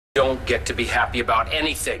Don't get to be happy about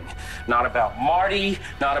anything. Not about Marty,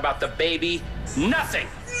 not about the baby, nothing.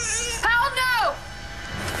 Hell no!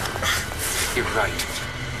 You're right.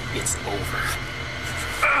 It's over.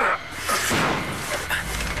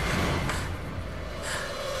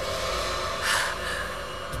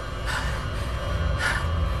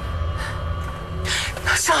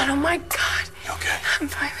 Son, oh my God. You okay? I'm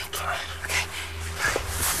fine. Okay.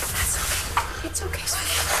 That's okay. It's okay,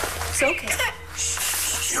 sweetie. It's okay.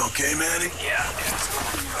 You okay, Manny? Yeah. It's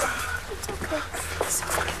okay. It's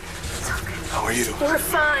okay. It's okay. How are you? We're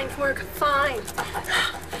fine. We're fine.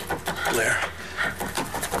 Blair.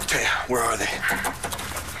 Taya, where are they?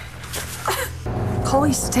 Cole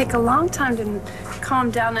used to take a long time to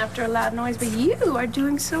calm down after a loud noise, but you are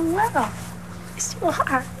doing so well. Yes, you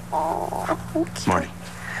are. Oh, okay. Marty.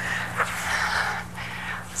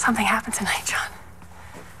 Something happened tonight, John.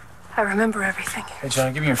 I remember everything. Hey,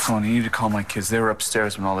 John, give me your phone. I need to call my kids. They were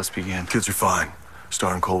upstairs when all this began. Kids are fine.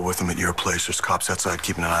 Star and Cole with them at your place. There's cops outside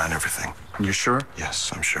keeping an eye on everything. You sure?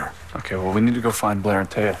 Yes, I'm sure. Okay, well, we need to go find Blair and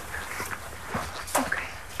Taya. Okay.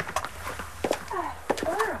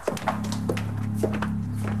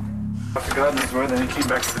 After God knows where, then he came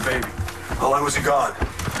back to the baby. How long was he gone?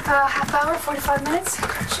 Half hour, 45 minutes?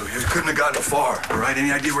 Okay, so he couldn't have gotten far, all right?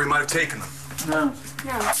 Any idea where he might have taken them? No.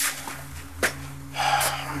 No.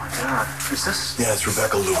 Oh, my God. Is this? Yeah, it's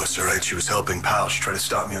Rebecca Lewis, all right? She was helping pal. She tried to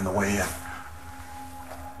stop me on the way in.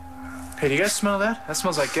 Hey, do you guys smell that? That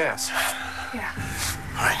smells like gas. Yeah.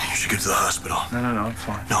 All right, you should get to the hospital. No, I'm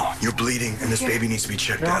fine. No, you're bleeding, and this baby needs to be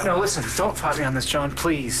checked out. No, listen, don't fight me on this, John,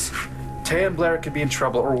 please. Taya and Blair could be in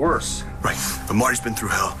trouble, or worse. Right, but Marty's been through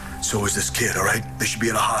hell. So is this kid, all right? They should be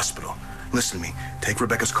at a hospital. Listen to me. Take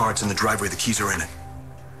Rebecca's car. It's in the driveway. The keys are in it.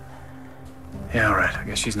 Yeah, all right. I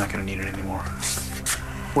guess she's not gonna need it anymore.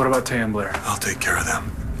 What about Taya and Blair? I'll take care of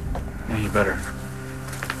them. Yeah, you better.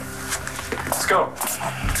 Let's go.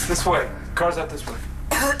 This way. Car's out this way.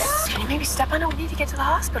 Can you maybe step on it? We need to get to the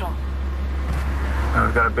hospital. No,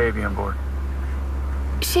 we've got a baby on board.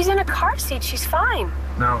 She's in a car seat. She's fine.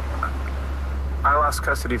 No. I lost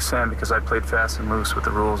custody of Sam because I played fast and loose with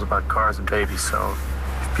the rules about cars and babies, so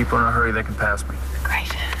if people are in a hurry, they can pass me.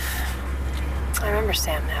 Great. I remember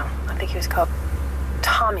Sam now. I think he was called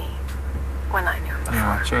Tommy when I knew him before.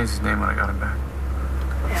 Yeah, I changed his name when I got him back.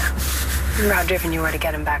 Yeah. Remember how driven you were to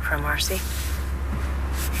get him back from Marcy?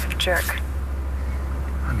 You're a jerk.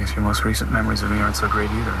 I guess your most recent memories of me aren't so great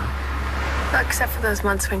either. Well, except for those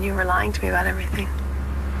months when you were lying to me about everything.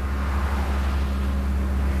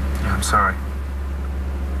 Yeah, I'm sorry.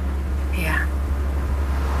 Yeah.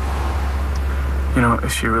 You know,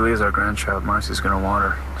 if she really is our grandchild, Marcy's gonna want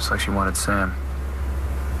her, just like she wanted Sam.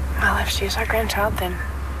 Well, if she's our grandchild, then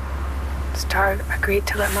Star agreed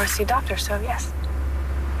to let Marcy adopt her, so yes.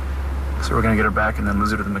 So we're gonna get her back and then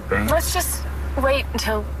lose her to the McBain? Let's just wait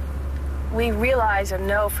until we realize or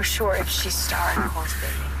know for sure if she's Star and Cole's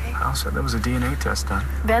baby, okay? Al said there was a DNA test done.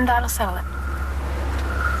 Then that'll settle it.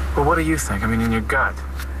 But what do you think? I mean, in your gut,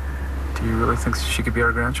 do you really think she could be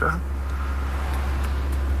our grandchild?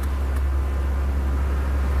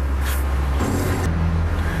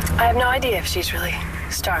 I have no idea if she's really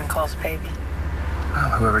Star and Cole's baby. Well,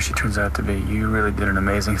 whoever she turns out to be, you really did an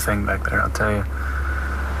amazing thing back there, I'll tell you.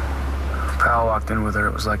 Pal walked in with her,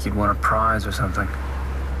 it was like you'd won a prize or something.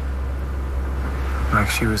 Like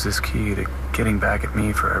she was this key to getting back at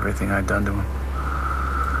me for everything I'd done to him.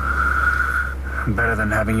 Better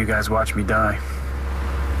than having you guys watch me die.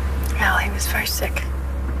 Well, he was very sick.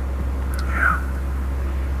 Yeah.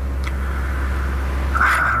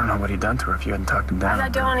 I don't know what he'd done to her if you hadn't talked him down. I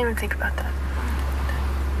don't even think about that.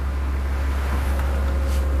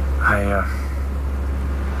 I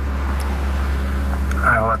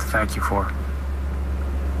have a lot to thank you for.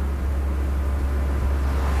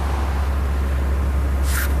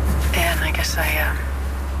 And I guess I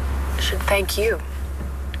should thank you.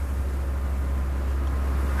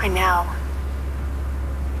 I now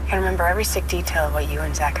can remember every sick detail of what you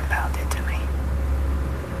and Zach and Pal did to me.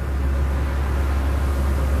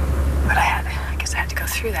 But I guess I had to go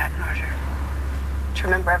through that in order to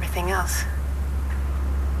remember everything else.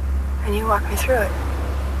 And you walked me through it.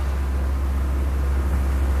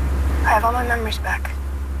 I have all my memories back.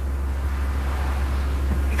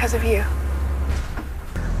 Because of you.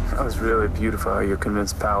 That was really beautiful how you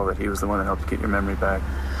convinced Pal that he was the one that helped get your memory back.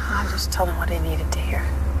 I just told him what he needed to hear.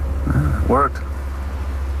 It worked.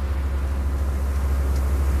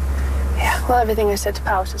 Yeah, well, everything I said to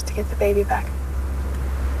Pal was just to get the baby back.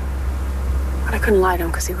 But I couldn't lie to him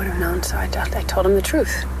because he would have known, so I told him the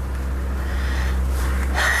truth.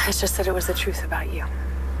 It's just that it was the truth about you.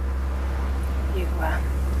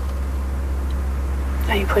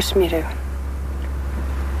 Now you pushed me to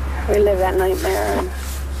relive that nightmare and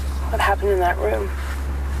what happened in that room,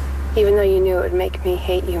 even though you knew it would make me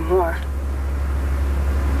hate you more.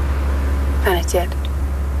 And it did.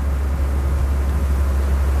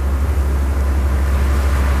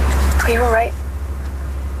 You were right.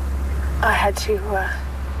 I had to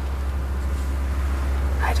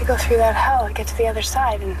go through that hell and get to the other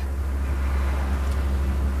side and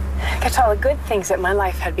get to all the good things that my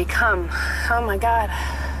life had become. Oh my God,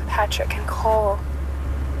 Patrick and Cole.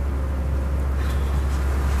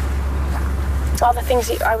 All the things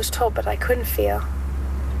that I was told but I couldn't feel.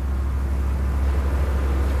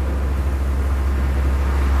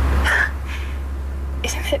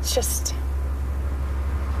 Isn't it just...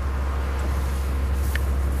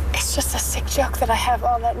 It's just a sick joke that I have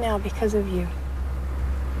all that now because of you.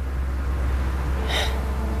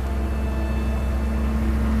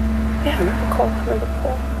 Yeah, remember Cole? Remember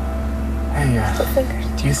Cole? Hey, Split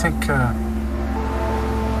fingers. do you think,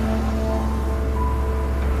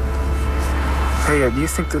 Hey, do you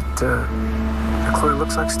think that Chloe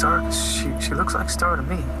looks like Star? 'Cause she looks like Star to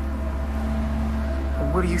me.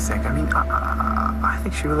 What do you think? I mean, I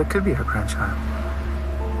think she really could be her grandchild.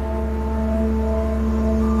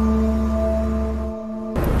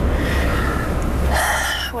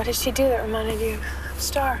 What did she do that reminded you of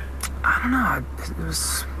Star? I don't know. It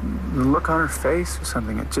was the look on her face or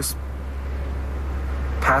something. It just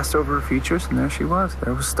passed over her features, and there she was.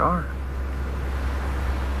 There was Star.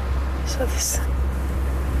 So this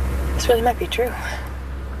really might be true.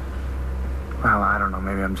 Well, I don't know.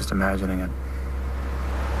 Maybe I'm just imagining it.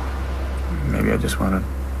 Maybe I just want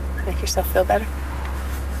to... Make yourself feel better?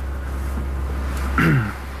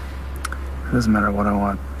 It doesn't matter what I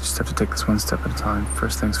want. Just have to take this one step at a time.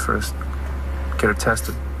 First things first. Get her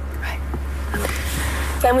tested. Right.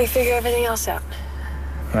 Then we figure everything else out.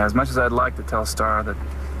 Yeah, as much as I'd like to tell Star that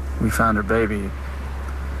we found her baby,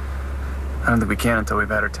 I don't think we can until we've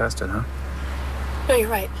had her tested, huh? No, you're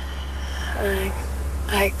right.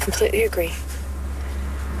 I completely agree.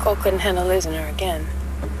 Cole couldn't handle losing her again.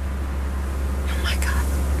 Oh my God.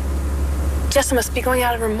 Jessa must be going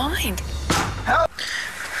out of her mind. Help!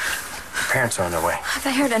 Your parents are on their way. Have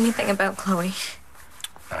I heard anything about Chloe?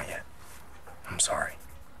 Not yet. I'm sorry.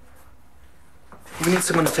 We need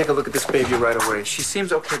someone to take a look at this baby right away. She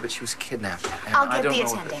seems okay, but she was kidnapped. And I'll I get don't the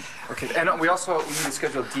know attending. Okay, and we need to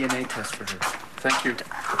schedule a DNA test for her. Thank you.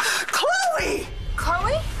 Chloe!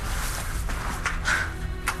 Chloe?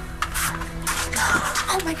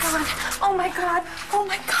 Oh my God. Oh my God. Oh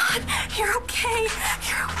my God. You're okay.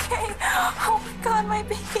 You're okay. Oh my God, my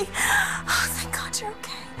baby. Oh, thank God you're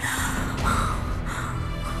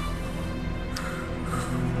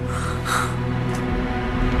okay.